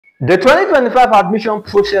The 2025 admission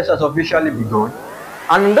process has officially begun,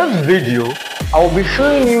 and in this video, I will be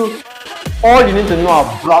showing you all you need to know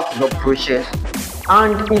about the process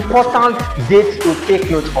and important dates to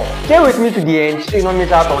take note of. Stay with me to the end so you don't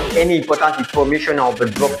miss out on any important information I will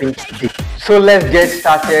be dropping today. So let's get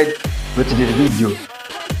started with this video.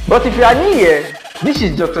 But if you are new here, this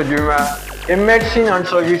is Dr. Jamb, a medicine and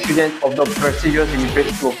surgery student of the prestigious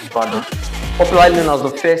University of Ibadan, popularly known as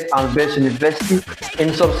the first and best university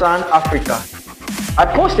in sub-Saharan Africa. I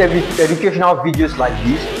post educational videos like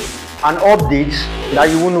this and updates that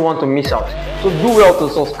you wouldn't want to miss out. So do well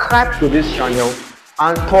to subscribe to this channel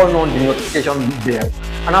and turn on the notification bell.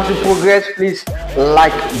 And as we progress, please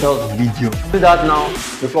like this video. Do that now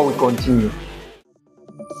before we continue.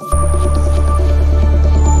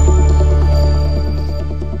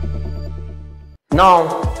 Now,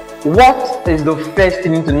 what is the first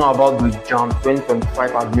thing you need to know about the Jamb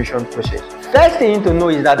 2025 admission process? First thing you need to know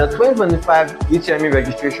is that the 2025 UTME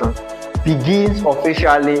registration begins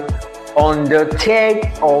officially on the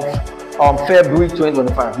 3rd of February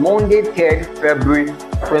 2025, Monday 3rd February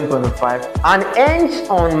 2025, and ends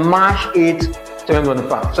on March 8th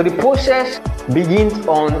 2025. So the process begins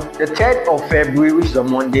on the 3rd of February, which is a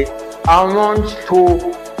Monday, and runs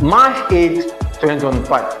to March 8th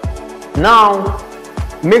 2025. Now,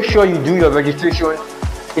 make sure you do your registration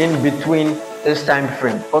in between this time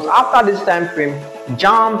frame, because after this time frame,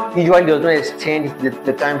 Jamb usually does not extend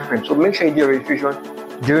the time frame. So make sure you do your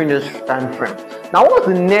registration during this time frame. Now, what's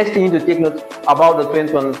the next thing you need to take note about the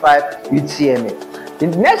 2025 UTME? The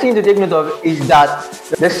next thing you need to take note of is that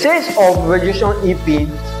the sales of registration EP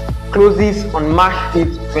closes on March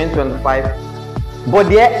 5th 2025, but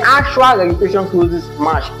their actual registration closes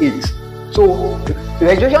March 8th. So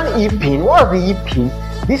registration EP, what is the EP?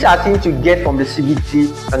 These are things you get from the CBT,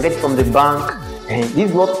 you can get from the bank, and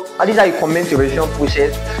these are you commence your registration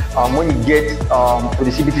process when you get to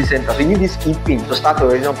the CBT center. So you need this e-pin to start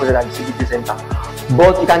your registration process at the CBT center.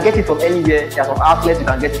 But you can get it from anywhere. There are some outlets you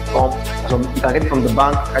can get it from. You can get it from the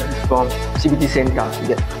bank, get it from CBT center.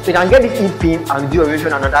 So you can get this e-pin and do your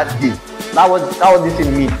registration another day. That was this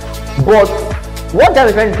thing mean. But what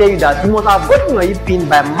I'm trying to tell you that you must have gotten your e-pin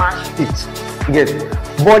by March 5th. Yes.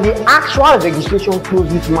 But the actual registration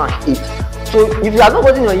closes March 8th. So if you are not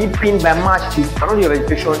getting your e-pin by March 5th, you cannot do your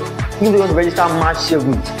registration, even though you register March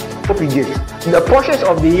 7th. Hope you get. The process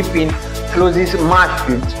of the e-pin closes March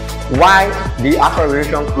 5th, while the actual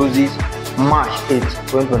registration closes March 8th,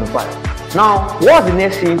 2025. Now, what's the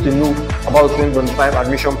next thing to know about the 2025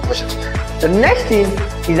 admission process? The next thing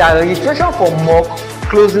is that registration for mock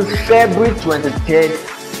closes February 23rd,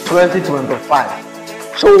 2025.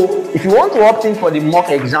 So if you want to opt in for the mock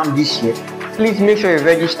exam this year, please make sure you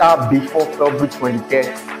register before February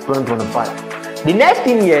 23rd, 2025. The next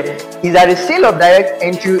thing here is that the sale of direct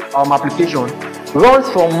entry application runs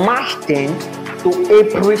from March 10th to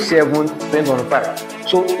April 7th, 2025.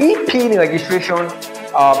 So EP registration,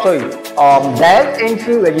 direct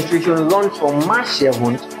entry registration runs from March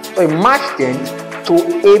 10th to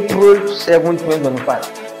April 7th, 2025.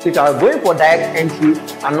 So if you are going for direct entry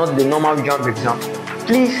and not the normal Jamb exam,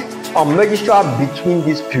 please register between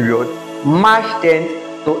this period, March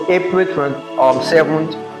 10th to April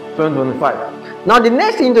 7th, 2025. Now, the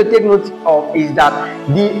next thing to take note of is that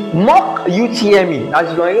the mock UTME,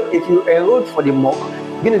 as if you enrolled for the mock,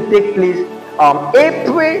 is going to take place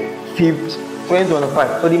April 5th,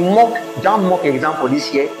 2025. So the mock Jamb mock exam for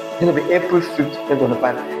this year is going to be April 5th,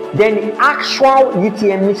 2025. Then the actual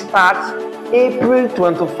UTME starts April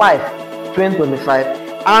 25, 2025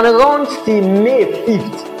 and runs till May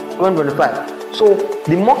 5th, 2025. So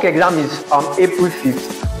the mock exam is April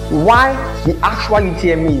 5th, while the actual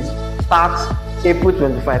UTME starts April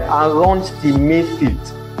 25 and runs till May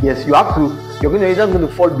 5th. Yes, you're going to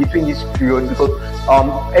fall between this period because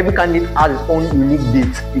every candidate has its own unique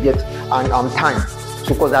date you get and time. So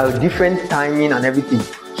because there are different timing and everything.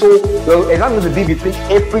 So your exam is going to be between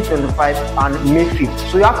April 25 and May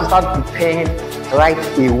 5th. So you have to start preparing right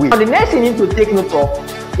away. Now the next thing you need to take note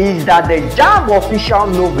of is that the Jamb official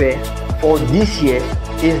novel for this year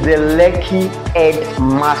is the Lucky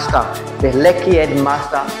Headmaster. The Lucky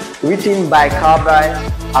Headmaster, written by Kabir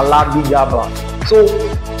Alabi Gaba. So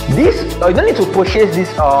this you don't need to purchase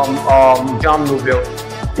this Jamb novel.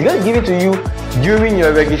 It's going to give it to you during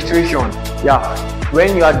your registration. Yeah,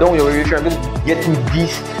 when you are done with your registration, you're going to get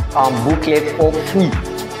this booklet for free.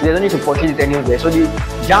 So you don't need to purchase it anywhere. So the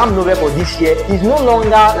Jamb novel for this year is no longer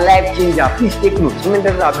life changer. Please take note. So many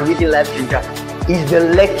people have been reading life changer. Is the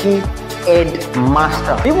Lucky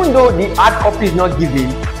Headmaster. Even though the hard copy is not given,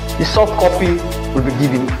 the soft copy will be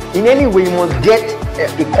given. In any way, you must get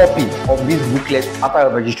a copy of this booklet after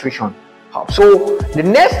your registration. So the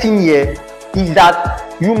next thing here is that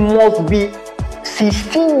you must be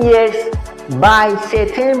 16 years by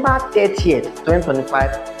September 30th,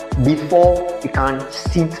 2025 before you can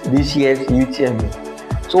sit this year's UTME.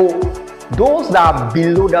 So those that are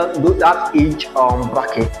below that age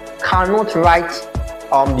bracket cannot write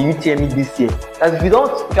the UTME this year. That if you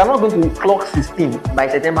are not going to clock 16 by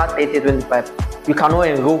September 30th, 2025, you cannot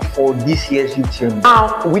enroll for this year's UTME.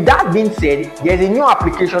 Now, with that being said, there's a new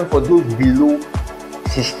application for those below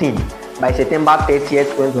 16 by September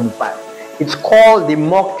 30th, 2025. It's called the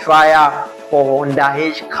mock trial for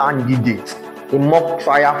underage candidates. The mock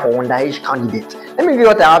trial for underage candidates. Let me read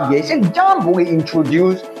what I have here. It says Jamb will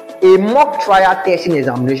introduce a mock trial testing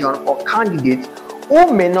examination for candidates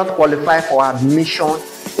who may not qualify for admission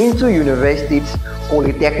into universities,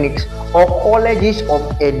 polytechnics, or colleges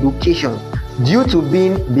of education due to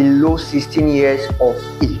being below 16 years of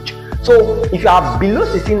age. So if you are below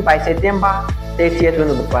 16 by September 30th,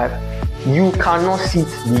 2025, you cannot sit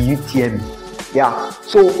the UTME. Yeah,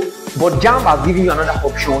 so but Jamb has given you another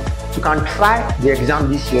option. You can try the exam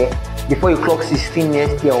this year before you clock 16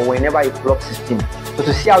 next year or whenever you clock 16. So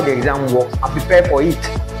to see how the exam works and prepare for it.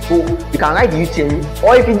 So you can write the UTME,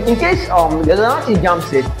 or if in case there's another thing Jamb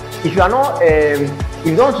said, if you are not if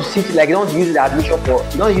you don't want to sit, like you don't use the admission for,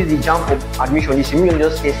 you don't use the Jamb for admission, this you can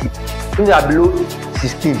just test it. If you are below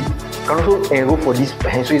 16, you can also enroll for this. So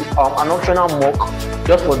it's an optional mock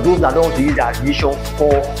just for those that don't want to use the admission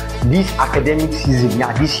for this academic season,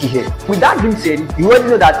 yeah, this year. With that being said, you already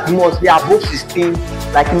know that you must be above 16,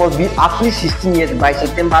 like you must be at least 16 years by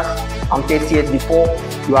September 30th before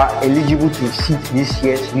you are eligible to sit this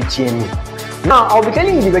year's UTME. Now, I'll be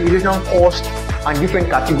telling you the registration cost and different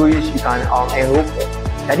categories you can enroll for.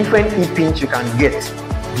 There are different e-pins you can get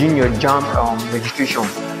during your Jamb registration.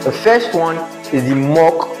 The first one is the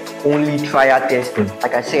mock only trial testing.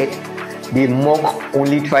 Like I said, the mock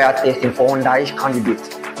only trial testing for underage candidates.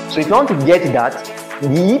 So if you want to get that,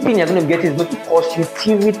 the e-pin you're going to get is going to cost you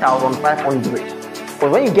 3,500.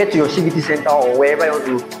 But when you get to your CBT center or wherever you want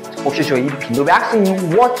to purchase your e-pin, they'll be asking you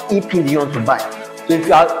what e-pin do you want to buy. So if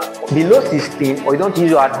you are below 16 or you don't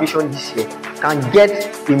use your admission this year, you can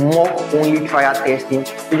get the mock only trial testing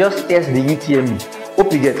to just test the UTME.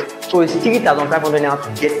 Hope you get. So it's 3,500 now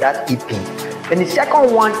to get that e-pin. Then the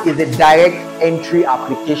second one is the direct entry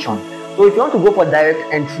application. So if you want to go for direct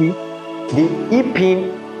entry, the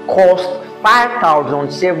e-pin costs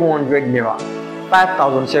 5,700 naira.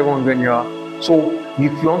 5,700 naira. So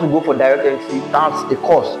if you want to go for direct entry, that's the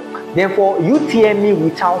cost. Then for UTME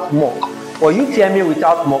without mock, going to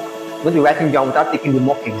be writing down without taking the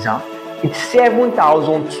mock exam, it's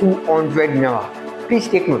 7,200 naira. Please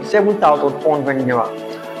take note, 7,200 naira.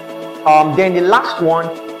 Then the last one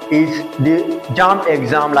is the Jamb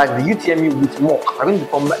exam, like the UTME with mock. I'm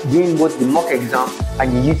going to be doing both the mock exam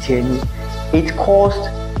and the UTME. It costs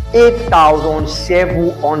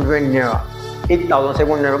 8,700 naira.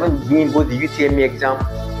 8,700 naira. We're going to be doing both the UTME exam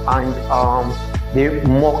and the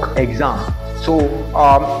mock exam. So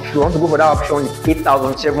if you want to go for that option, it's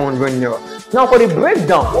 8,700 naira. Now for the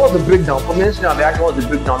breakdown, what's the breakdown? For me, I'll be asking what's the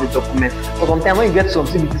breakdown of the document. But sometimes when you get to some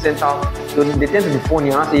CBT center, they tend to be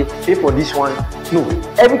funny and say, pay for this one. No,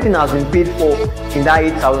 everything has been paid for in that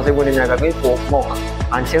 8,700 naira. We're going for mock,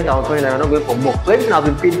 and 7,200 naira, not going for mock. So everything has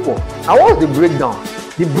been paid for. Now what's the breakdown?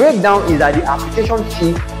 The breakdown is that the application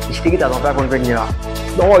fee is 3,500 naira.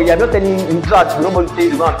 Don't worry, I'm not telling you that nobody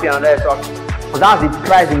says you're going to pay another extra. But that's the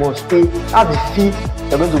price you must pay. That's the fee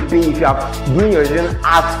you're going to pay if you are doing your registration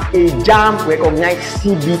at a Jamb recognized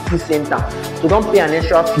CBT center. So don't pay an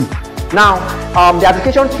extra fee. Now, the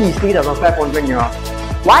application fee is 3,500 naira.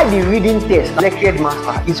 Why the reading test, selected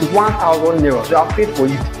master, is 1,000 naira. So I've paid for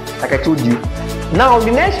it, like I told you. Now,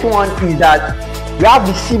 the next one is that we have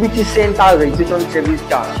the CBT center registration service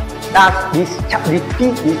charge. That's the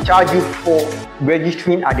fee they charge you for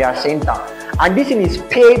registering at their center, and this thing is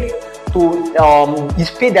paid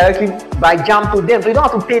directly by Jamb to them, so you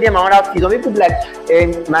don't have to pay them another fee. Some people be like,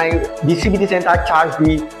 the CBT center charged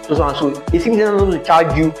me so and so. The CBT center doesn't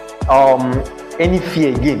charge you any fee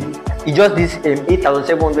again. It's just this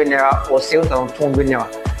 8,700 naira or 7,200 naira.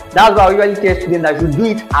 That's why I usually tell students that you do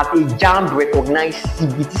it at a Jamb recognized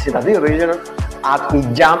CBT center. Do your registration at a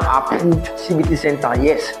Jamb approved CBT center,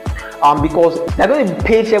 yes. Because they're going to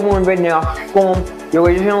pay 700 naira from your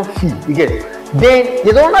registration fee. You get it? Then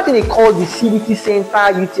there's another thing they call the CBT center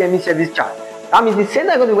UTME service charge. That means the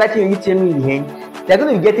center is going to be writing your UTME in the end. They're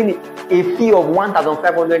going to be getting a fee of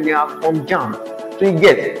 1,500 naira from Jamb. So you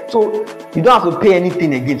get, so you don't have to pay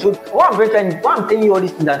anything again. So what I'm telling you all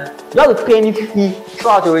this thing, that you don't have to pay any fee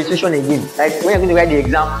throughout your registration again. Like when you're going to write the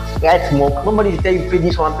exam, write mock, nobody will tell you pay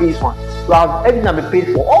this one, pay this one. You have everything will be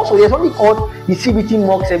paid for. Also, there's something called the CBT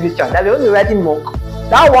mock service charge. That when you're writing mock,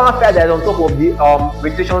 that 1.5 that is on top of the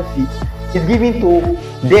registration fee is given to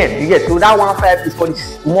them. You get, so that 1.5 is for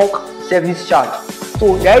the mock service charge.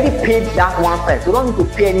 So they already paid that 1.5. So you don't need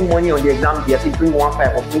to pay any money on the exam. They have to pay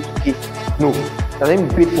 1.5 or 2K. No, that's already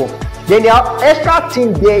been paid for. Then the extra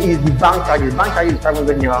thing there is the bank charges. Bank charges is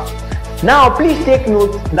 500 naira. Now please take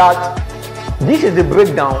note that this is the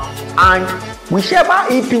breakdown, and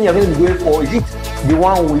whichever e-pin you're going to be going for, is it the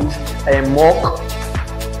one with a mock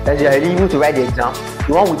that you are able to write the exam,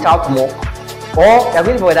 the one without mock, or you're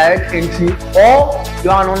going for a direct entry, or you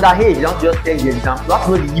are an underage, you don't just take the exam. You have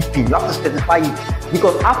to know the e-pin, you have to specify it,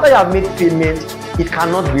 because after you have made payment, it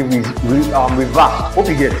cannot be reversed. Hope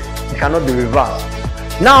you get it. It cannot be reversed.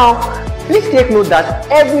 Now please take note that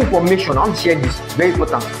every information, I want to share this, very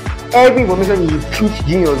important, every information you put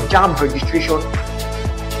during your Jamb registration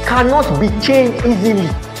cannot be changed easily.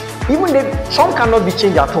 Even some cannot be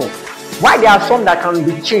changed at all. Why there are some that can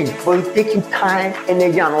be changed, but it takes you time,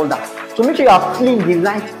 energy and all that. So make sure you are filling the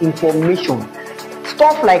right information.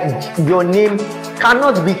 Stuff like your name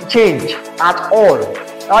cannot be changed at all.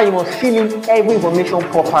 Now you must fill in every information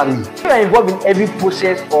properly. If you are involved in every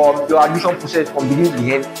process of your admission process from beginning to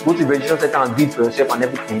the end, go to the registration center and do it for yourself and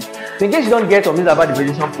everything. So in case you don't get something about the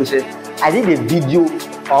registration process, I did a video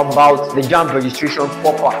about the Jamb registration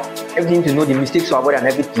proper, everything to know, the mistakes to avoid and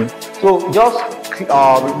everything. So just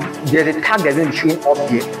there's a tag that's going to be showing up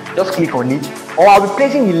here. Just click on it, or I'll be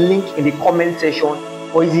placing the link in the comment section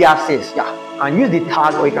for easy access. Yeah, and use the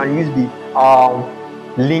tag, or you can use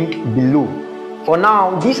the link below. For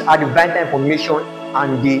now, these are the vital information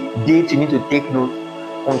and the dates you need to take note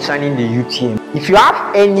concerning the UTME. If you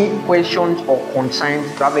have any questions or concerns,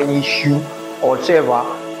 if you have any issue or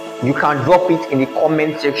whatever, you can drop it in the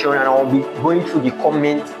comment section, and I'll be going through the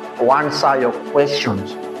comments to answer your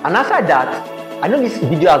questions. And after that, I know this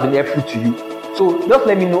video has been helpful to you, so just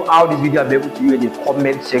let me know how this video has been helpful to you in the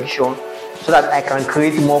comment section, so that I can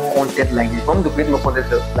create more content like this. If you want me to create more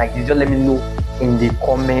content like this, just let me know in the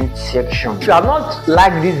comment section. If you have not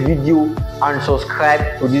liked this video and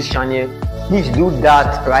subscribed to this channel, please do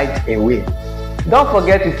that right away. Don't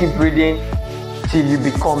forget to keep reading till you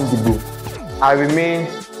become the book. I remain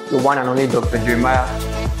the one and only Dr. Jeremiah,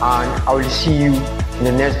 and I will see you in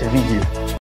the next video.